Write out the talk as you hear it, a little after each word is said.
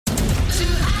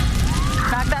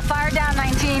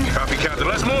Captain.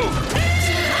 Let's move.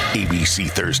 ABC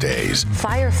Thursdays.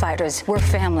 Firefighters, we're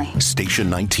family. Station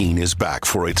 19 is back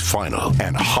for its final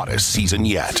and hottest season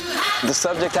yet. The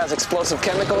subject has explosive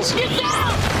chemicals. Get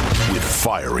down! With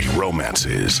fiery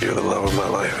romances. You're the love of my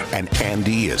life. And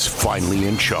Andy is finally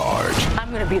in charge. I'm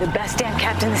going to be the best damn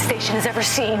captain the station has ever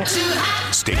seen.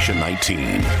 Station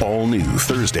 19. All new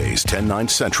Thursdays, 10/9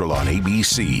 Central on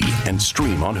ABC and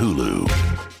stream on Hulu.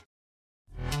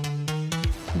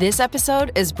 This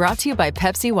episode is brought to you by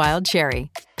Pepsi Wild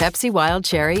Cherry. Pepsi Wild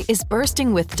Cherry is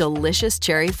bursting with delicious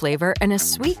cherry flavor and a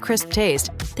sweet, crisp taste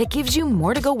that gives you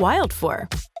more to go wild for.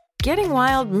 Getting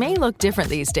wild may look different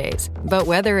these days, but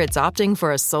whether it's opting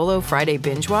for a solo Friday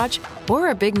binge watch or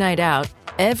a big night out,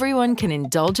 everyone can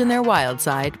indulge in their wild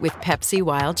side with Pepsi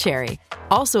Wild Cherry.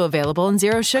 Also available in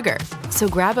Zero Sugar. So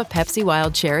grab a Pepsi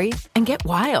Wild Cherry and get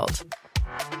wild.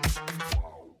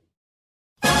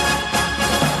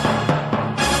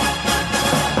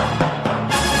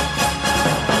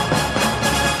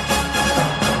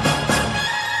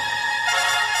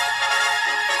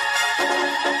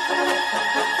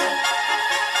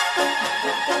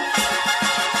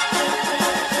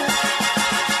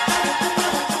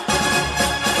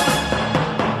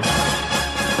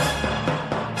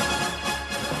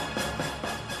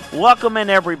 Welcome in,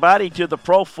 everybody, to the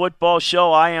Pro Football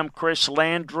Show. I am Chris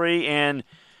Landry, and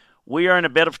we are in a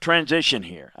bit of transition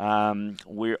here.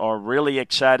 We are really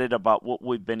excited about what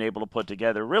we've been able to put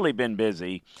together. Really been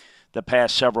busy the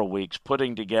past several weeks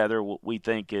putting together what we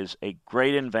think is a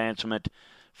great advancement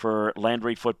for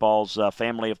Landry Football's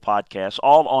family of podcasts,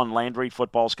 all on Landry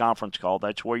Football's conference call.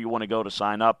 That's where you want to go to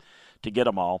sign up to get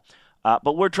them all.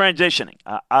 But we're transitioning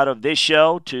out of this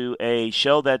show to a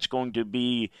show that's going to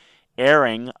be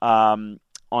airing on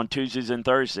Tuesdays and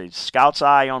Thursdays, Scout's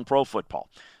Eye on Pro Football.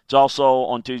 It's also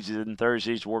on Tuesdays and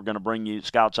Thursdays, we're going to bring you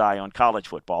Scout's Eye on college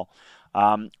football.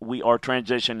 We are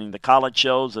transitioning the college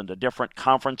shows into different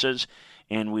conferences,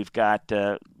 and we've got,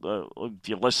 if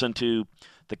you listen to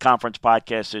the conference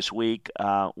podcast this week,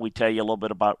 we tell you a little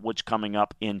bit about what's coming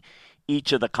up in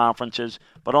each of the conferences.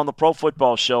 But on the Pro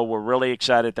Football Show, we're really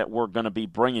excited that we're going to be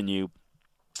bringing you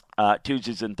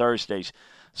Tuesdays and Thursdays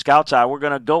Scout's Eye. We're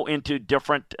going to go into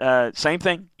different, same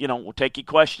thing, we'll take your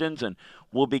questions and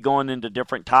we'll be going into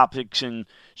different topics and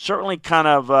certainly kind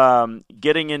of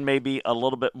getting in maybe a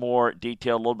little bit more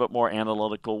detail, a little bit more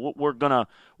analytical. We're gonna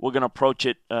approach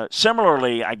it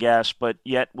similarly, I guess, but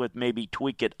yet with maybe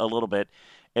tweak it a little bit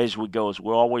as we go. As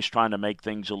we're always trying to make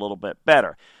things a little bit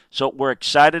better. So we're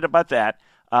excited about that,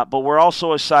 but we're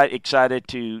also excited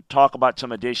to talk about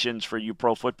some additions for you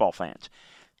pro football fans.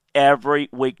 Every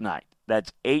weeknight.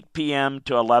 That's 8 p.m.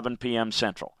 to 11 p.m.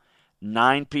 Central,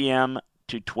 9 p.m.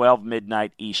 to 12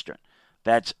 midnight Eastern.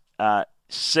 That's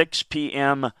 6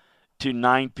 p.m. to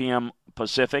 9 p.m.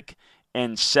 Pacific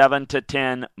and 7 to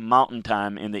 10 Mountain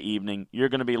Time in the evening. You're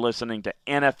going to be listening to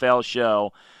NFL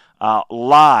Show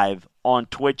live on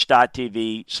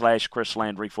twitch.tv/Chris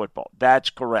Landry Football. That's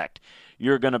correct.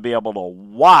 You're going to be able to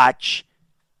watch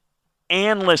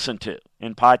and listen to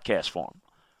in podcast form.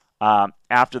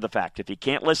 After the fact. If you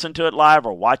can't listen to it live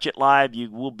or watch it live,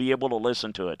 you will be able to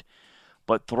listen to it.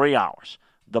 But 3 hours.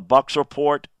 The Bucs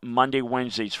Report, Monday,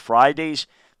 Wednesdays, Fridays.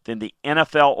 Then the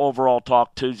NFL Overall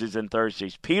Talk, Tuesdays and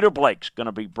Thursdays. Peter Blake's going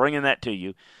to be bringing that to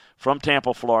you from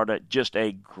Tampa, Florida. Just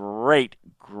a great,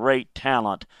 great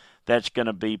talent that's going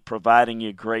to be providing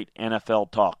you great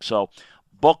NFL talk. So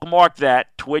bookmark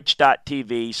that.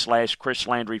 Twitch.tv/Chris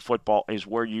Landry Football is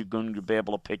where you're going to be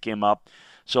able to pick him up.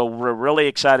 So we're really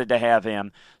excited to have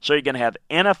him. So you're going to have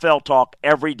NFL talk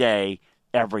every day,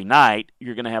 every night.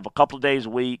 You're going to have a couple of days a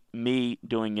week, me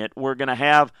doing it. We're going to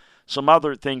have some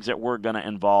other things that we're going to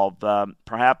involve,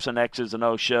 perhaps an X's and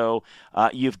O show.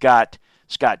 You've got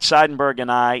Scott Seidenberg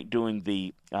and I doing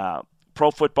the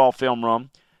Pro Football Film Room,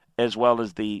 as well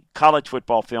as the College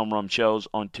Football Film Room shows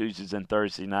on Tuesdays and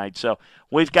Thursday nights. So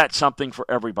we've got something for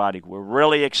everybody. We're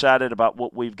really excited about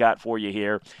what we've got for you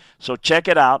here. So check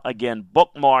it out. Again,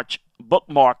 bookmark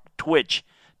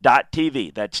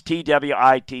twitch.tv. That's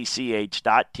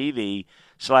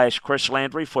twitch.tv/Chris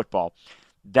Landry Football.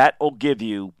 That will give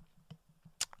you,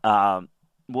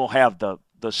 we'll have the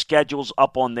schedules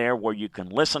up on there where you can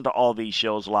listen to all these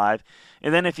shows live.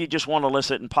 And then if you just want to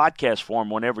listen in podcast form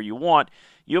whenever you want,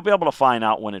 you'll be able to find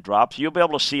out when it drops. You'll be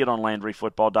able to see it on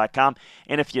LandryFootball.com.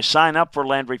 And if you sign up for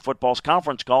Landry Football's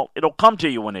conference call, it'll come to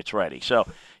you when it's ready. So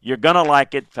you're going to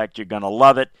like it. In fact, you're going to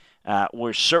love it.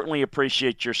 We certainly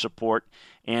appreciate your support.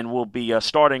 And we'll be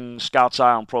starting Scout's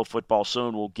Eye on Pro Football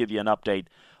soon. We'll give you an update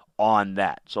on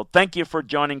that. So thank you for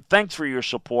joining. Thanks for your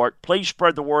support. Please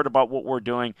spread the word about what we're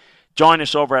doing. Join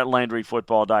us over at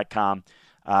LandryFootball.com.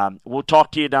 We'll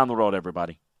talk to you down the road,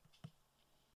 everybody.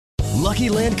 Lucky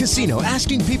Land Casino,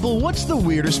 asking people, what's the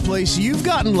weirdest place you've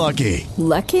gotten lucky?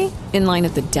 Lucky? In line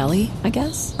at the deli, I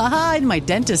guess? Aha, in my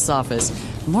dentist's office.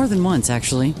 More than once,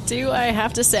 actually. Do I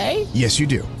have to say? Yes, you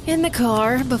do. In the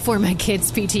car before my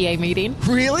kids' PTA meeting.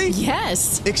 Really?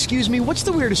 Yes. Excuse me, what's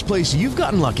the weirdest place you've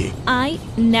gotten lucky? I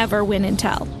never win and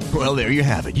tell. Well, there you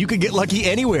have it. You can get lucky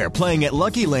anywhere, playing at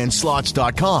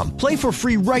LuckyLandSlots.com. Play for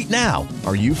free right now.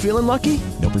 Are you feeling lucky?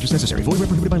 No purchase necessary. Void where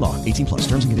prohibited by law. 18+.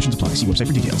 Terms and conditions apply. See website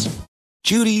for details.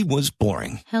 Judy was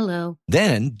boring. Hello.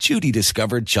 Then Judy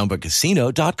discovered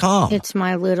ChumbaCasino.com. It's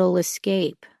my little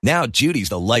escape. Now Judy's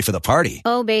the life of the party.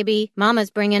 Oh, baby,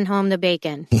 mama's bringing home the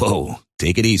bacon. Whoa,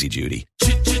 take it easy, Judy.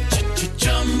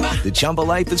 The Chumba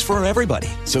life is for everybody.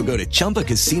 So go to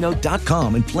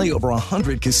ChumbaCasino.com and play over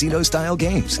 100 casino-style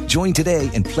games. Join today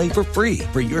and play for free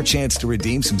for your chance to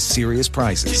redeem some serious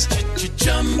prizes.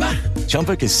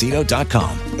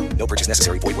 ChumbaCasino.com. No purchase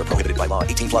necessary. Void where prohibited by law.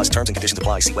 18+. Terms and conditions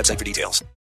apply. See website for details.